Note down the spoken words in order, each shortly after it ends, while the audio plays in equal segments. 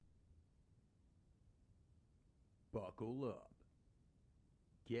Buckle up.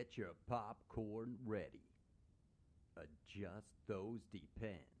 Get your popcorn ready. Adjust those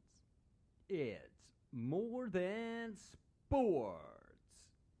depends. It's more than sports.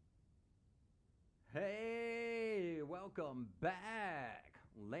 Hey, welcome back.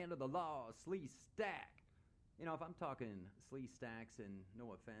 Land of the Law, Slee Stack. You know, if I'm talking Slee Stacks, and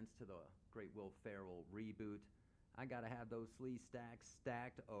no offense to the great Will Ferrell reboot, I gotta have those Slee Stacks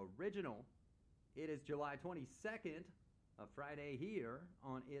stacked original. It is July 22nd, a Friday here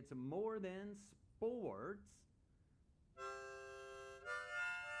on It's More Than Sports.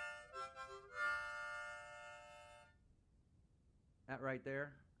 That right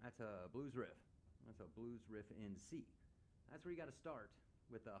there, that's a blues riff. That's a blues riff in C. That's where you got to start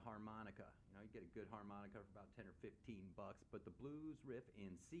with a harmonica. You know, you get a good harmonica for about 10 or 15 bucks, but the blues riff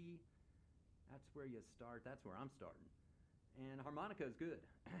in C, that's where you start. That's where I'm starting. And harmonica is good.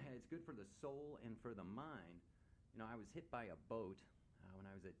 It's good for the soul and for the mind. You know, I was hit by a boat when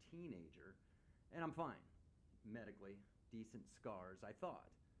I was a teenager, and I'm fine, medically, decent scars, I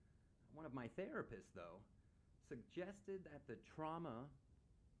thought. One of my therapists, though, suggested that the trauma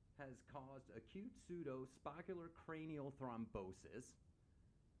has caused acute pseudo-spocular cranial thrombosis,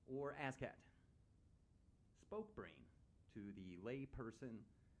 or ASCAT. Spoke brain to the lay person,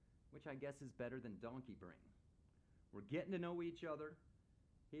 which I guess is better than donkey brain. We're getting to know each other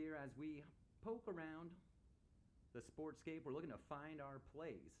here as we poke around the sportscape. We're looking to find our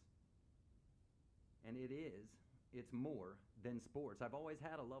place. And it's more than sports. I've always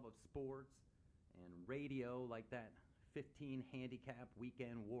had a love of sports and radio, like that 15 handicap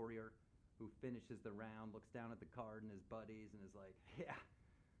weekend warrior who finishes the round, looks down at the card and his buddies and is like, yeah,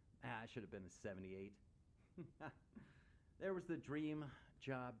 I should have been a 78. There was the dream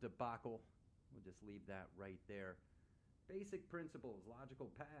job debacle. We'll just leave that right there. Basic principles,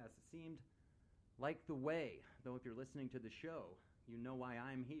 logical paths. It seemed like the way, though if you're listening to the show, you know why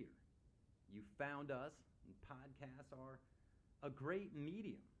I'm here. You found us, and podcasts are a great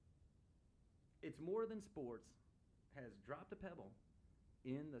medium. It's More Than Sports has dropped a pebble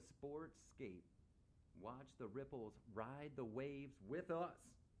in the sportscape. Watch the ripples ride the waves with us.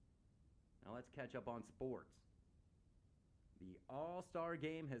 Now let's catch up on sports. The All-Star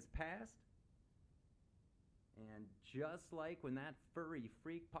game has passed. And just like when that furry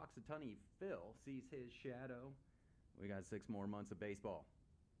freak Puxatawny Phil sees his shadow, we got 6 more months of baseball.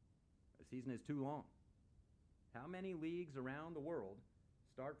 The season is too long. How many leagues around the world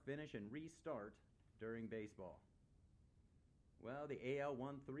start, finish, and restart during baseball? Well, the AL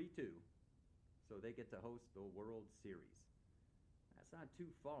won 3-2, so they get to host the World Series. That's not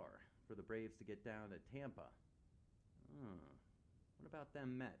too far for the Braves to get down to Tampa. What about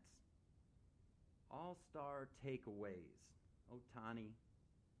them Mets? All-star takeaways. Ohtani,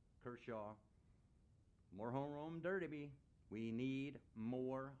 Kershaw, more home run derby. We need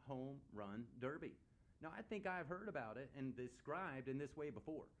more home run derby. Now, I think I've heard about it and described in this way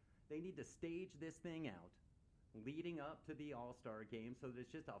before. They need to stage this thing out leading up to the All-Star game so that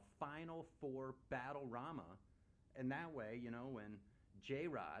it's just a Final Four battle-rama. And that way, you know, when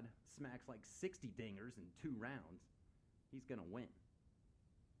J-Rod smacks like 60 dingers in 2 rounds, he's going to win.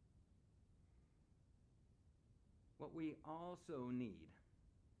 What we also need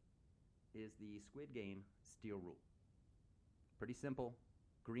is the Squid Game steal rule. Pretty simple.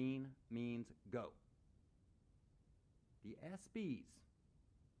 Green means go. The ESPYs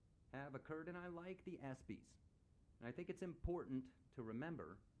have occurred, and I like the ESPYs. And I think it's important to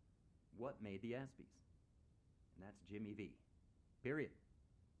remember what made the ESPYs. And that's Jimmy V. Period.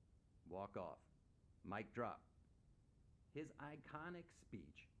 Walk off. Mic drop. His iconic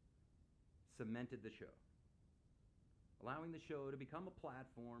speech cemented the show, allowing the show to become a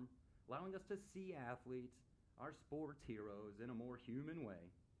platform, allowing us to see athletes, our sports heroes, in a more human way.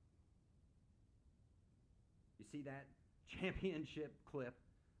 You see that championship clip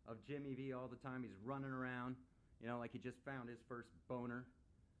of Jimmy V all the time? He's running around, you know, like he just found his first boner.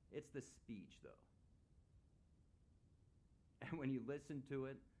 It's the speech, though. And when you listen to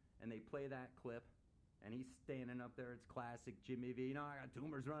it, and they play that clip, and he's standing up there, it's classic Jimmy V. You know, I got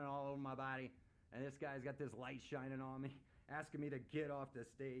tumors running all over my body. And this guy's got this light shining on me, asking me to get off the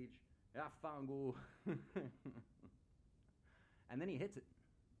stage. Yeah, fangu. And then he hits it,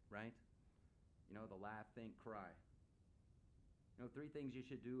 right? You know, the laugh, think, cry. You know, 3 things you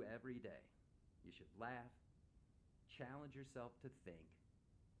should do every day. You should laugh, challenge yourself to think,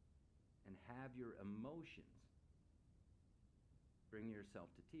 and have your emotions bring yourself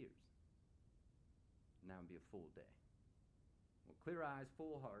to tears. And that would be a full day. Well, clear eyes,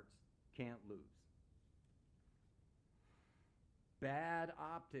 full hearts, can't lose. Bad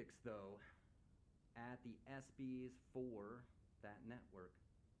optics, though. at the ESPYs for that network.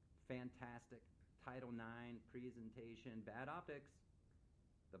 Fantastic Title IX presentation. Bad optics.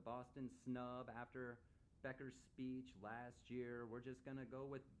 The Boston snub after Becker's speech last year. We're just going to go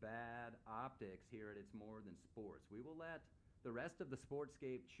with bad optics here at It's More Than Sports. We will let the rest of the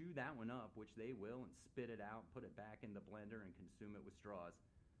Sportscape chew that one up, which they will, and spit it out, put it back in the blender, and consume it with straws.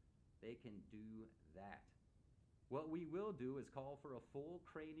 They can do that. What we will do is call for a full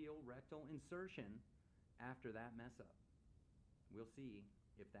cranial rectal insertion after that mess up. We'll see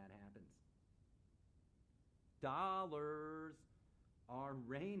if that happens. Dollars are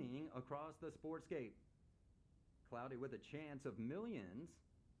raining across the Sportscape. Cloudy with a chance of millions.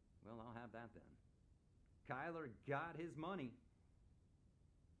 Well, I'll have that then. Kyler got his money.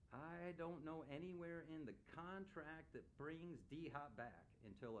 I don't know anywhere in the contract that brings D-Hop back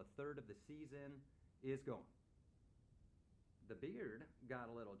until a third of the season is gone. The beard got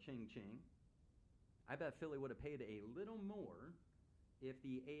a little ching-ching. I bet Philly would have paid a little more if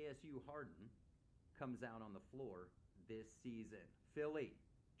the ASU Harden comes out on the floor this season. Philly,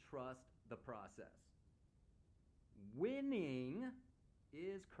 trust the process. Winning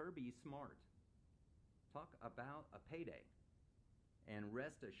is Kirby Smart. Talk about a payday. And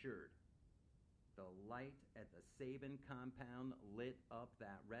rest assured, the light at the Saban compound lit up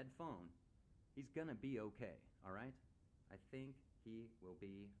that red phone. He's going to be okay, all right? I think he will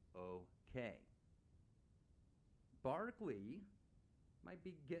be okay. Barkley might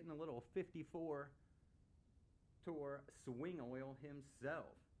be getting a little 54 tour swing oil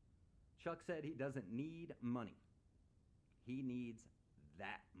himself. Chuck said he doesn't need money. He needs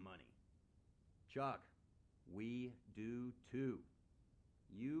that money. Chuck, we do too.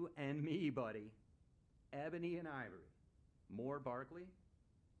 You and me, buddy. Ebony and Ivory. More Barkley?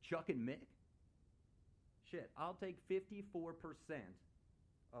 Chuck and Mick? Shit, I'll take 54%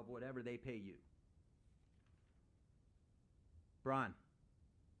 of whatever they pay you. Bron,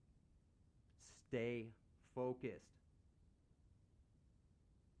 stay focused.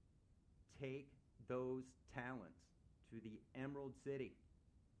 Take those talents to the Emerald City.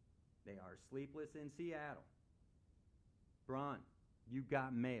 They are sleepless in Seattle. Bron, you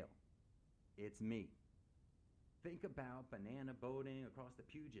got mail. It's me. Think about banana boating across the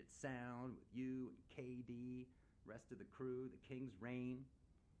Puget Sound with you and KD, rest of the crew, the King's Reign.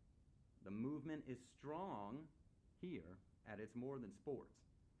 The movement is strong here at It's More Than Sports.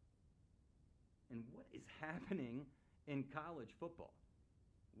 And what is happening in college football?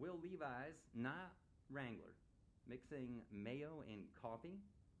 Will Levi's, not Wrangler, mixing mayo in coffee?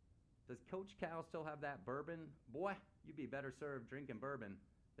 Does Coach Cal still have that bourbon? Boy, you'd be better served drinking bourbon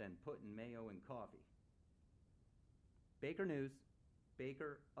than putting mayo in coffee. Baker News,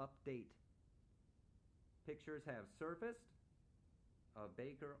 Baker update. Pictures have surfaced of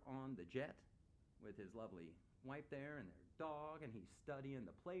Baker on the jet with his lovely wife there and their dog, and he's studying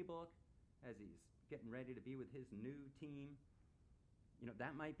the playbook as he's getting ready to be with his new team. You know,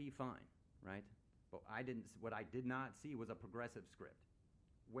 that might be fine, right? But what I did not see was a progressive script.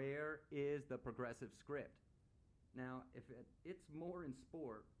 Where is the progressive script? Now, if It's More in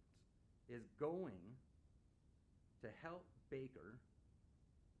Sports is going to help Baker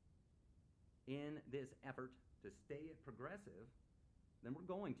in this effort to stay at progressive, then we're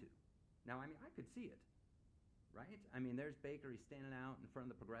going to. Now, I mean, I could see it, right? I mean, there's Baker, he's standing out in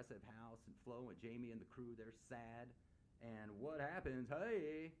front of the progressive house, and Flo and Jamie and the crew, they're sad. And what happens?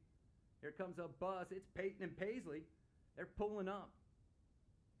 Hey, here comes a bus. It's Peyton and Paisley. They're pulling up.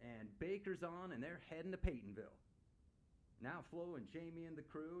 And Baker's on, and they're heading to Peytonville. Now Flo and Jamie and the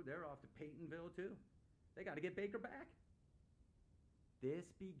crew, they're off to Peytonville too. They got to get Baker back. This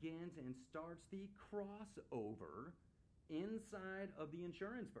begins and starts the crossover inside of the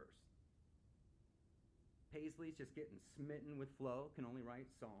insurance verse. Paisley's just getting smitten with Flo, can only write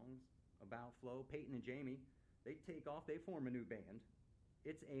songs about Flo. Peyton and Jamie, they take off, they form a new band.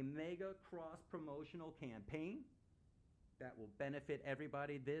 It's a mega cross-promotional campaign that will benefit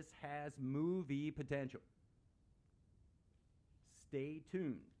everybody. This has movie potential. Stay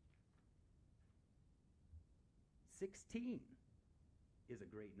tuned. 16 is a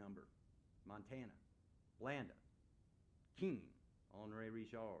great number. Montana, Blanda, Keene, Henri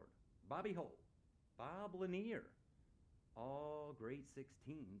Richard, Bobby Hull, Bob Lanier, all great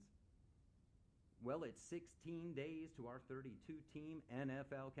 16s. Well, it's 16 days to our 32-team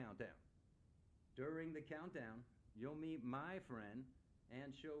NFL countdown. During the countdown, you'll meet my friend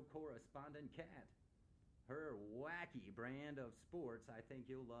and show correspondent Kat. Her wacky brand of sports I think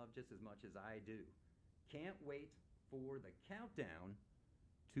you'll love just as much as I do. Can't wait for the countdown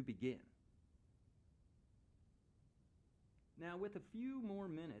to begin. Now, with a few more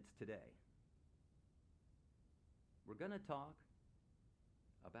minutes today, we're going to talk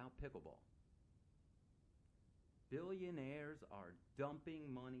about pickleball. Billionaires are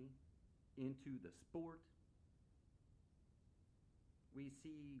dumping money into the sport. We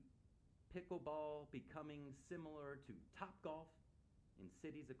see pickleball becoming similar to Topgolf in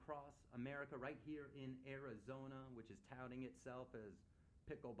cities across America, right here in Arizona, which is touting itself as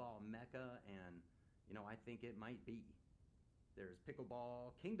pickleball mecca, and I think it might be. There's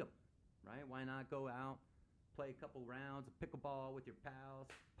Pickleball Kingdom, right? Why not go out, play a couple rounds of pickleball with your pals,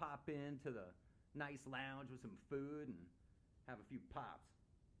 pop into the nice lounge with some food and have a few pops.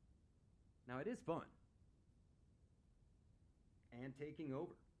 Now, it is fun and taking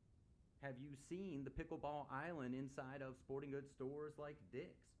over. Have you seen the pickleball island inside of sporting goods stores like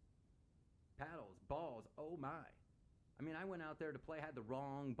Dick's? Paddles, balls, oh my. I mean, I went out there to play, had the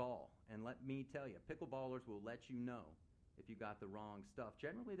wrong ball, and let me tell you, pickleballers will let you know if you got the wrong stuff.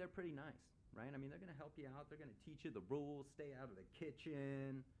 Generally, they're pretty nice, right? I mean, they're going to help you out. They're going to teach you the rules, stay out of the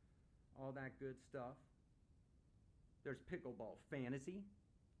kitchen, all that good stuff. There's Pickleball Fantasy.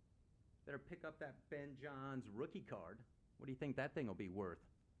 Better pick up that Ben Johns rookie card. What do you think that thing will be worth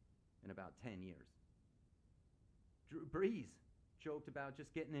in about 10 years? Drew Brees joked about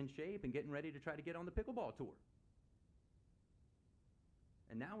just getting in shape and getting ready to try to get on the pickleball tour.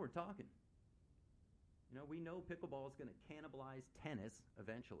 And now we're talking. We know pickleball is going to cannibalize tennis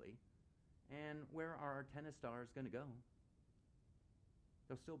eventually. And where are our tennis stars going to go?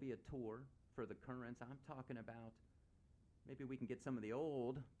 There'll still be a tour for the currents. I'm talking about maybe we can get some of the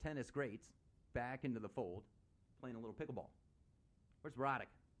old tennis greats back into the fold, playing a little pickleball. Where's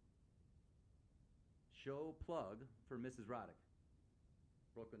Roddick? Show plug for Mrs. Roddick,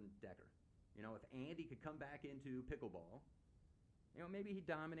 Brooklyn Decker. If Andy could come back into pickleball, maybe he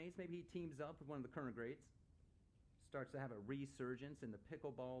dominates, maybe he teams up with one of the current greats, starts to have a resurgence in the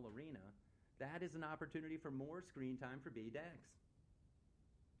pickleball arena. That is an opportunity for more screen time for B-Dex.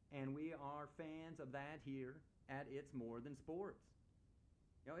 And we are fans of that here at It's More Than Sports.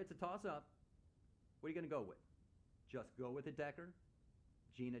 It's a toss-up. What are you going to go with? Just go with a Decker?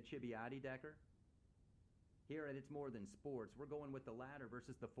 Gina Chibiati Decker? Here at It's More Than Sports, we're going with the latter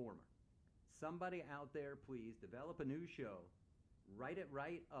versus the former. Somebody out there, please, develop a new show. Write it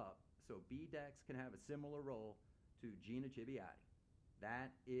right up so B-Dex can have a similar role to Gina Chibiati.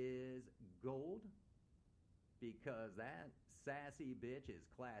 That is gold, because that sassy bitch is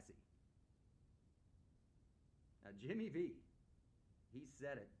classy. Now, Jimmy V, he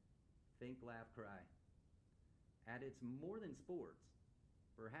said it. Think, laugh, cry. At It's More Than Sports,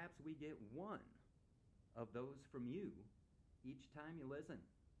 perhaps we get one of those from you each time you listen.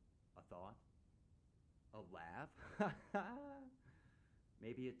 A thought, a laugh,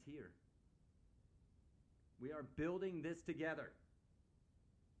 maybe a tear. We are building this together.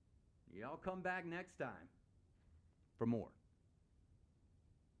 Y'all come back next time for more.